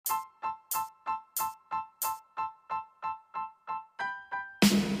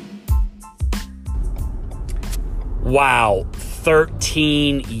Wow,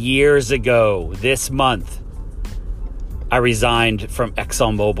 13 years ago this month, I resigned from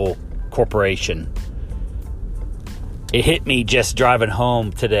ExxonMobil Corporation. It hit me just driving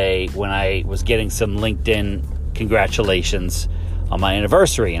home today when I was getting some LinkedIn congratulations on my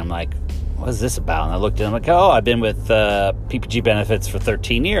anniversary. And I'm like, what is this about? And I looked at it, I'm like, oh, I've been with PPG Benefits for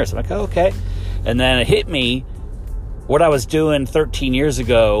 13 years. I'm like, oh, okay. And then it hit me what I was doing 13 years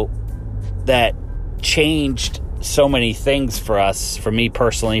ago that changed so many things for us, for me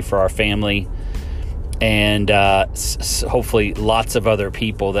personally, for our family, and hopefully lots of other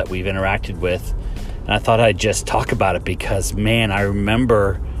people that we've interacted with. And I thought I'd just talk about it because, man, I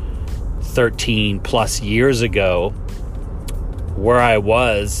remember 13 plus years ago where I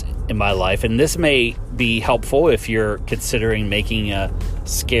was in my life. And this may be helpful if you're considering making a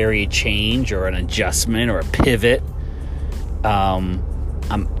scary change or an adjustment or a pivot.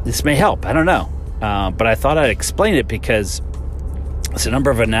 This may help. I don't know. But I thought I'd explain it because there's a number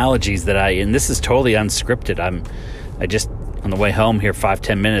of analogies that and this is totally unscripted. I just, on the way home here,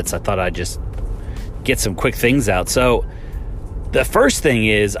 5-10 minutes, I thought I'd just get some quick things out. So the first thing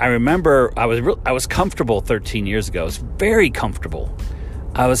is, I remember I was comfortable 13 years ago. I was very comfortable.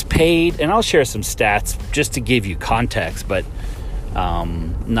 I was paid, and I'll share some stats just to give you context, but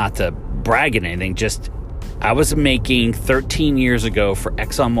not to brag at anything, just I was making 13 years ago for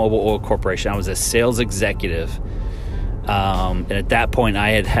ExxonMobil Oil Corporation. I was a sales executive. And at that point,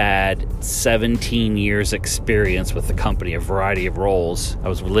 I had 17 years experience with the company, a variety of roles. I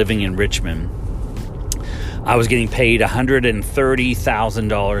was living in Richmond. I was getting paid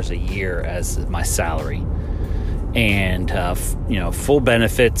 $130,000 a year as my salary. And, full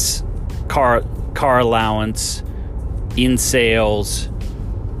benefits, car allowance, in sales,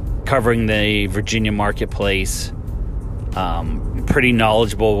 covering the Virginia marketplace, pretty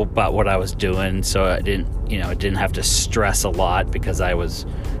knowledgeable about what I was doing, so I didn't have to stress a lot because I was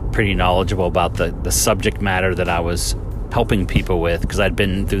pretty knowledgeable about the subject matter that I was helping people with, because I'd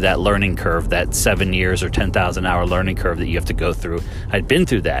been through that learning curve, that 7 years or 10,000 hour learning curve that you have to go through. I'd been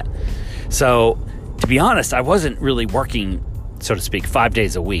through that. So to be honest, I wasn't really working, so to speak, 5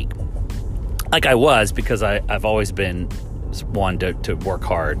 days a week like I was, because I've always been one to work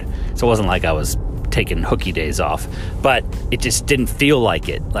hard. So it wasn't like I was taking hooky days off, but it just didn't feel like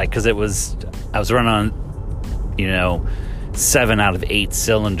it, because I was running on 7 out of 8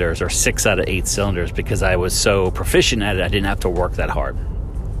 cylinders or 6 out of 8 cylinders because I was so proficient at it. I didn't have to work that hard,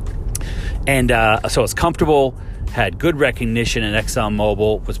 and so I was comfortable, had good recognition at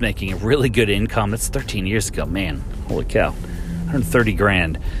ExxonMobil, was making a really good income. That's 13 years ago, man. Holy cow,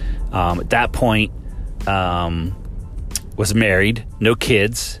 $130,000. At that point, was married, no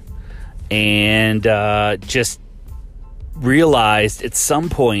kids, and just realized at some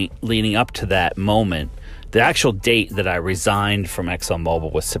point leading up to that moment, the actual date that I resigned from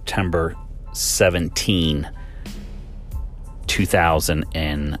ExxonMobil was September 17,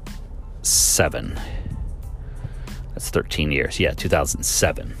 2007. That's 13 years. Yeah,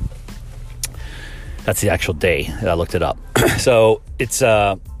 2007. That's the actual day that I looked it up. So it's,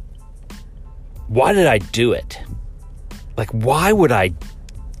 why did I do it? Why would I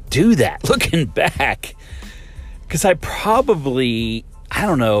do that? Looking back, because I probably, I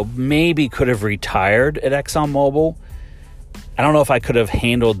don't know, maybe could have retired at ExxonMobil. I don't know if I could have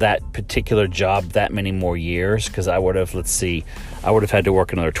handled that particular job that many more years, because I would have, I would have had to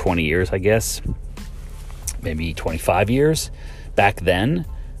work another 20 years, I guess. Maybe 25 years back then,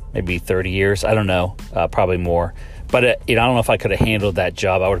 maybe 30 years. I don't know, probably more. But I don't know if I could have handled that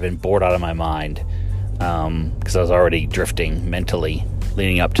job. I would have been bored out of my mind, because I was already drifting mentally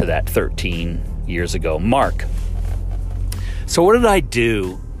leading up to that 13 years ago mark. So what did I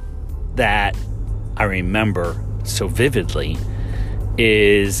do that I remember so vividly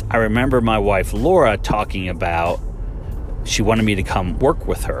is I remember my wife Laura talking about she wanted me to come work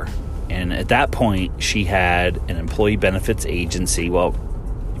with her. And at that point, she had an employee benefits agency. Well,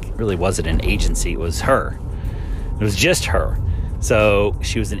 it really wasn't an agency. It was her. It was just her. So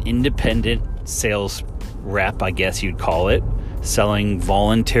she was an independent sales rep, I guess you'd call it, selling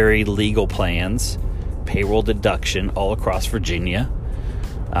voluntary legal plans, payroll deduction all across Virginia.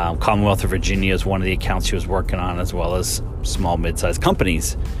 Commonwealth of Virginia is one of the accounts she was working on, as well as small, mid-sized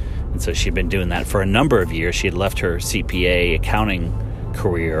companies. And so she'd been doing that for a number of years. She had left her CPA accounting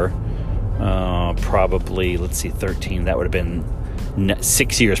career, probably, 13, that would have been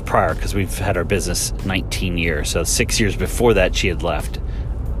 6 years prior, because we've had our business 19 years. So 6 years before that, she had left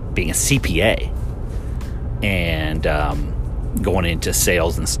being a CPA. And going into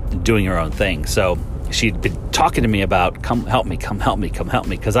sales and doing her own thing. So she'd been talking to me about, come help me,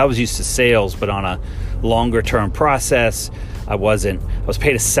 because I was used to sales, but on a longer term process. I was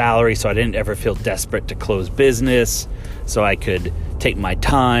paid a salary, so I didn't ever feel desperate to close business. So I could take my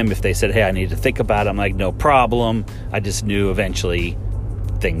time. If they said, hey, I need to think about it, I'm like, no problem. I just knew eventually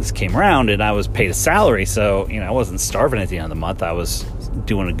things came around, and I was paid a salary. So, I wasn't starving at the end of the month. I was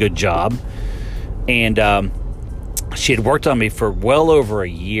doing a good job. And she had worked on me for well over a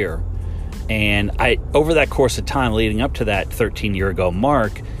year. And over that course of time leading up to that 13-year-ago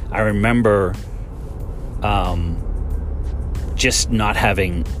mark, I remember just not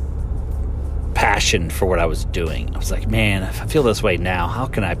having passion for what I was doing. I was like, man, if I feel this way now, how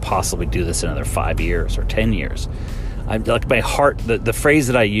can I possibly do this another 5 years or 10 years? Like my heart, the phrase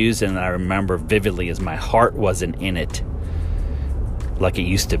that I use and I remember vividly is my heart wasn't in it like it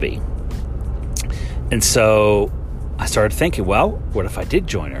used to be. And so I started thinking, well, what if I did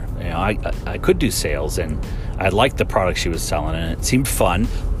join her? I could do sales, and I liked the product she was selling, and it seemed fun.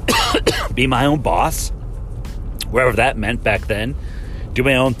 Be my own boss, wherever that meant back then. Do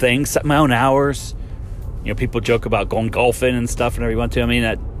my own thing, set my own hours. People joke about going golfing and stuff whenever you want to. I mean,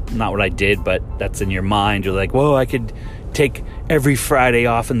 that's not what I did, but that's in your mind. You're like, whoa, I could take every Friday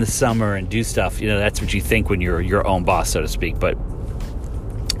off in the summer and do stuff. That's what you think when you're your own boss, so to speak. But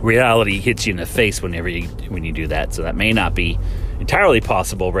reality hits you in the face when you do that. So that may not be entirely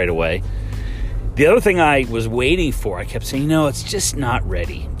possible right away. The other thing I was waiting for, I kept saying, it's just not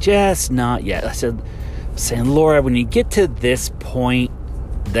ready. Just not yet. I said, saying, Laura, when you get to this point,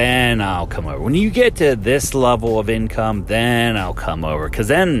 then I'll come over. When you get to this level of income, then I'll come over. Because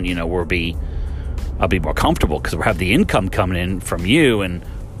then, I'll be more comfortable because we'll have the income coming in from you, and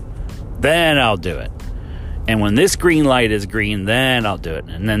then I'll do it. And when this green light is green, then I'll do it.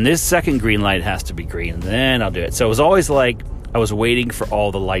 And then this second green light has to be green, and then I'll do it. So it was always like I was waiting for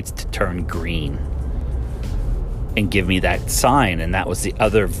all the lights to turn green and give me that sign. And that was the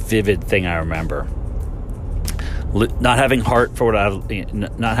other vivid thing I remember. Not having the heart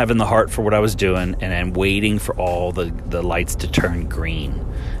for what I was doing, and then waiting for all the lights to turn green.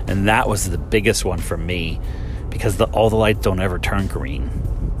 And that was the biggest one for me, because all the lights don't ever turn green.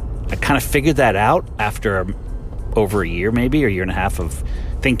 I kind of figured that out after over a year, maybe, or a year and a half of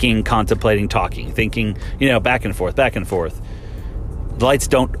thinking, contemplating, talking, thinking, back and forth. The lights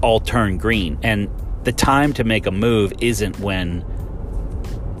don't all turn green. And the time to make a move isn't when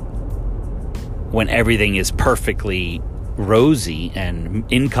everything is perfectly rosy and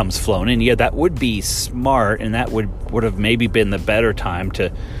income's flown in. Yeah, that would be smart, and that would have maybe been the better time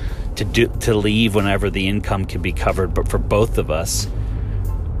to leave whenever the income could be covered, but for both of us.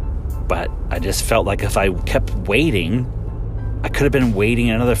 But I just felt like if I kept waiting, I could have been waiting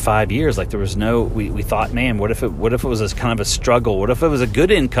another 5 years. Like there was we thought, man, what if it was a kind of a struggle? What if it was a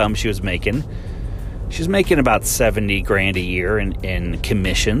good income she was making? She was making about $70,000 a year in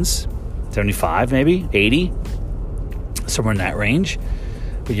commissions. 75, maybe 80, somewhere in that range.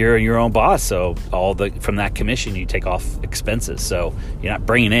 But you're your own boss, so from that commission you take off expenses. So you're not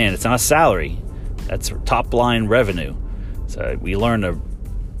bringing in. It's not a salary. That's top line revenue. So we learned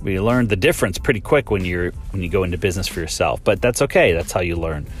the difference pretty quick when you go into business for yourself. But that's okay. That's how you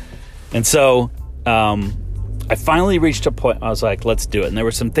learn. And so I finally reached a point. I was like, let's do it. And there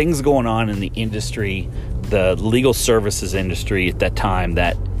were some things going on in the industry, the legal services industry at that time,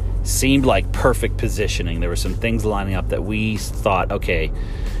 that seemed like perfect positioning. There were some things lining up that we thought, okay,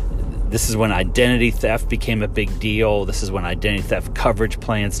 this is when identity theft became a big deal. This is when identity theft coverage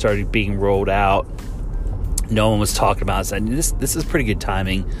plans started being rolled out. No one was talking about it. So this is pretty good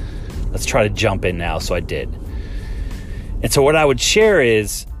timing. Let's try to jump in now. So I did. And so what I would share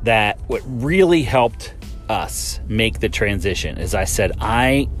is that what really helped us make the transition is I said,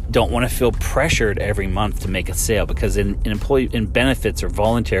 I don't want to feel pressured every month to make a sale, because in benefits or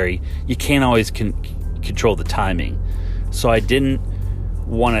voluntary, you can't always control the timing. So I didn't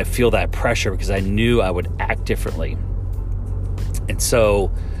want to feel that pressure because I knew I would act differently. And so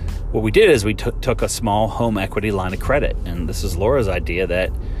what we did is we took a small home equity line of credit. And this is Laura's idea, that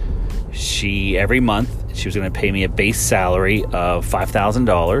every month she was going to pay me a base salary of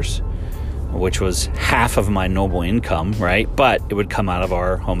 $5,000, which was half of my normal income, right? But it would come out of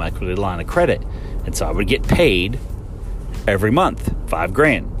our home equity line of credit. And so I would get paid every month,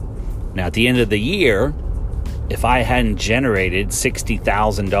 $5,000. Now, at the end of the year, if I hadn't generated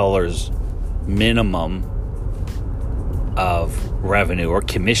 $60,000 minimum of revenue or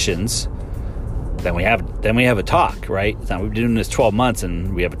commissions, then we have a talk, right? Now, we've been doing this 12 months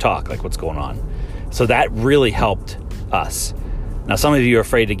and we have a talk, like what's going on. So that really helped us. Now, some of you are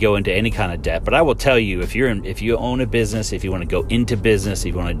afraid to go into any kind of debt, but I will tell you, if you own a business, if you want to go into business,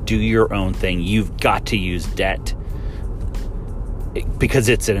 if you want to do your own thing, you've got to use debt because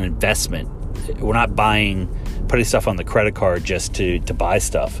it's an investment. We're not putting stuff on the credit card just to buy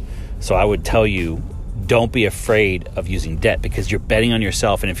stuff. So I would tell you, don't be afraid of using debt because you're betting on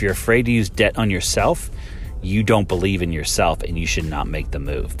yourself. And if you're afraid to use debt on yourself, you don't believe in yourself and you should not make the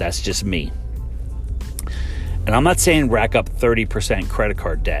move. That's just me. And I'm not saying rack up 30% credit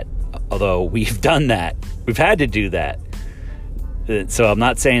card debt, although we've done that. We've had to do that. So I'm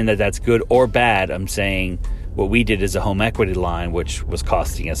not saying that that's good or bad. I'm saying what we did is a home equity line, which was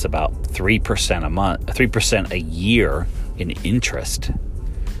costing us about 3% a month, 3% a year in interest.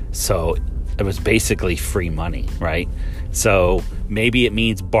 So it was basically free money, right? So maybe it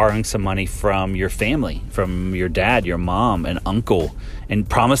means borrowing some money from your family, from your dad, your mom, and uncle, and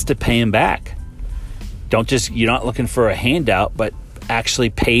promise to pay them back. You're not looking for a handout, but actually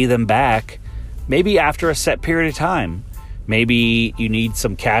pay them back maybe after a set period of time. Maybe you need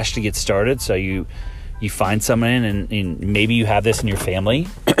some cash to get started, so you find someone and maybe you have this in your family.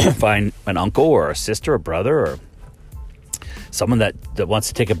 Find an uncle or a sister or brother or someone that wants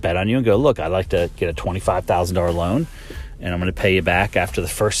to take a bet on you and go, look, I'd like to get a $25,000 loan and I'm going to pay you back after the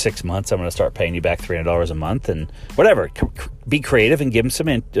first 6 months. I'm going to start paying you back $300 a month and whatever. Be creative and give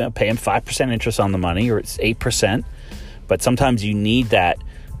them pay them 5% interest on the money, or it's 8%. But sometimes you need that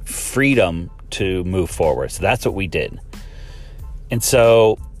freedom to move forward. So that's what we did. And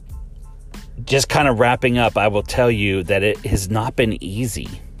so just kind of wrapping up, I will tell you that it has not been easy.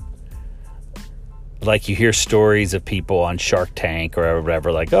 Like you hear stories of people on Shark Tank or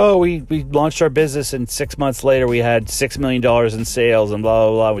whatever, like, oh, we launched our business and 6 months later we had $6 million in sales and blah,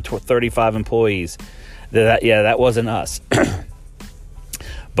 blah, blah, with 35 employees. That wasn't us.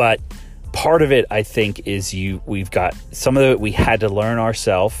 But part of it, I think, is we've got some of it we had to learn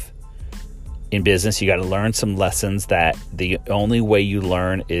ourselves in business. You got to learn some lessons that the only way you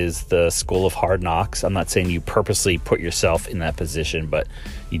learn is the school of hard knocks. I'm not saying you purposely put yourself in that position, but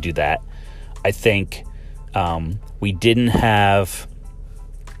you do that. I think we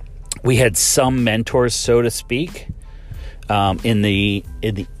had some mentors, so to speak, in the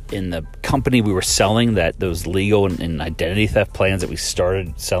company we were selling, that those legal and identity theft plans that we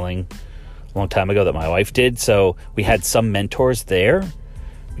started selling a long time ago that my wife did. So we had some mentors there.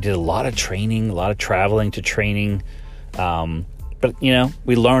 We did a lot of training, a lot of traveling to training. But,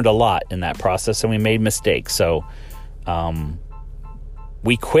 we learned a lot in that process and we made mistakes. So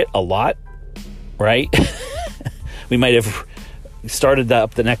we quit a lot. Right? We might have started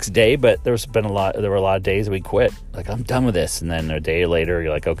up the next day, but there were a lot of days we quit. Like, I'm done with this. And then a day later,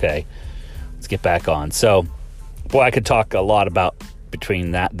 you're like, okay, let's get back on. So, boy, I could talk a lot about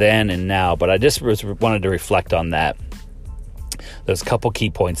between that then and now, but I just wanted to reflect on that. There's a couple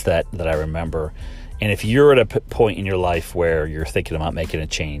key points that I remember. And if you're at a point in your life where you're thinking about making a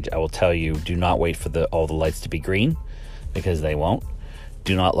change, I will tell you, do not wait for all the lights to be green, because they won't.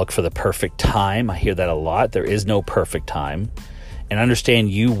 Do not look for the perfect time. I hear that a lot. There is no perfect time. And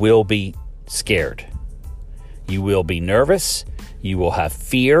understand you will be scared. You will be nervous. You will have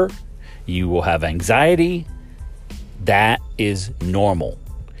fear. You will have anxiety. That is normal.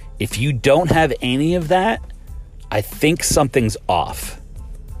 If you don't have any of that, I think something's off.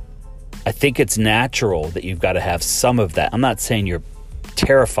 I think it's natural that you've got to have some of that. I'm not saying you're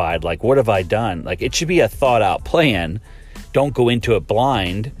terrified, like, what have I done? Like, it should be a thought out plan. Don't go into it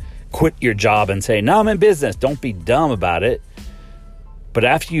blind. Quit your job and say, no, I'm in business. Don't be dumb about it. But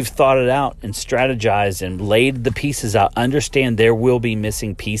after you've thought it out and strategized and laid the pieces out, understand there will be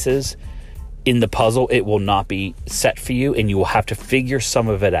missing pieces in the puzzle. It will not be set for you, and you will have to figure some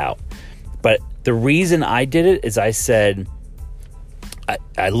of it out. But the reason I did it is I said,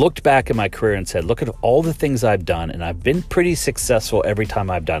 I looked back at my career and said, look at all the things I've done, and I've been pretty successful every time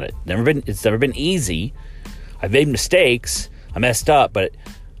I've done it. It's never been easy. I've made mistakes, I messed up, but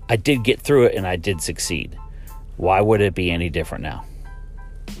I did get through it and I did succeed. Why would it be any different now?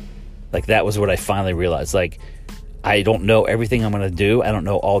 Like, that was what I finally realized. Like, I don't know everything I'm going to do. I don't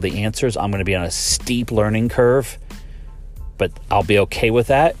know all the answers. I'm going to be on a steep learning curve, but I'll be okay with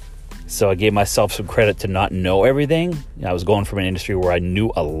that. So I gave myself some credit to not know everything. I was going from an industry where I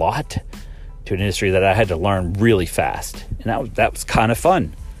knew a lot to an industry that I had to learn really fast. And that was kind of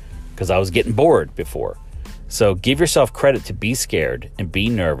fun because I was getting bored before. So give yourself credit to be scared and be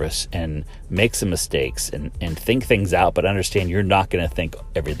nervous and make some mistakes and think things out, but understand you're not going to think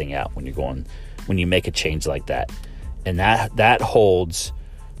everything out when you make a change like that. And that holds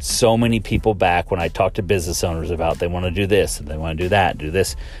so many people back when I talk to business owners about they want to do this and they want to do that, do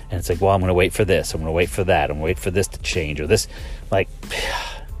this. And it's like, well, I'm going to wait for this. I'm going to wait for that. I'm going to wait for this to change or this. Like,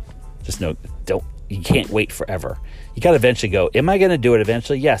 just you can't wait forever. You got to eventually go, am I going to do it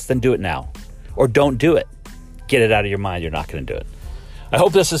eventually? Yes, then do it now. Or don't do it. Get it out of your mind. You're not going to do it. I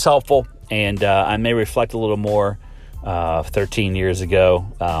hope this is helpful, and I may reflect a little more 13 years ago.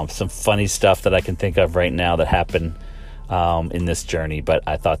 Some funny stuff that I can think of right now that happened in this journey, but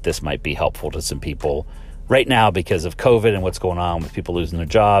I thought this might be helpful to some people right now because of COVID and what's going on with people losing their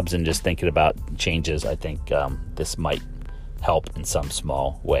jobs and just thinking about changes. I think this might help in some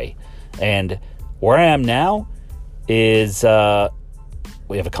small way. And where I am now is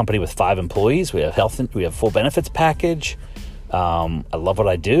we have a company with 5 employees. We have we have full benefits package. I love what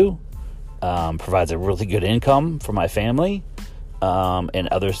I do. Provides a really good income for my family and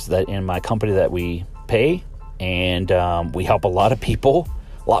others that in my company that we pay. And we help a lot of people,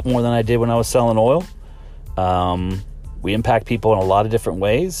 a lot more than I did when I was selling oil. We impact people in a lot of different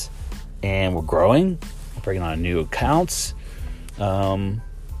ways, and we're growing. We're bringing on new accounts. We're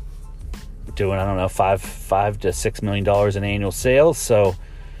doing, I don't know, $5 to $6 million in annual sales. So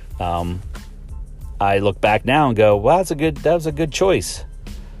I look back now and go, well, that was a good choice.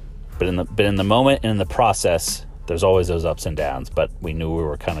 But in the moment and in the process, there's always those ups and downs. But we knew we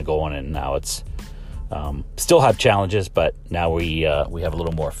were kind of going, and now it's still have challenges, but now we have a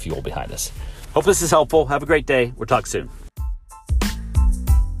little more fuel behind us. Hope this is helpful. Have a great day. We'll talk soon.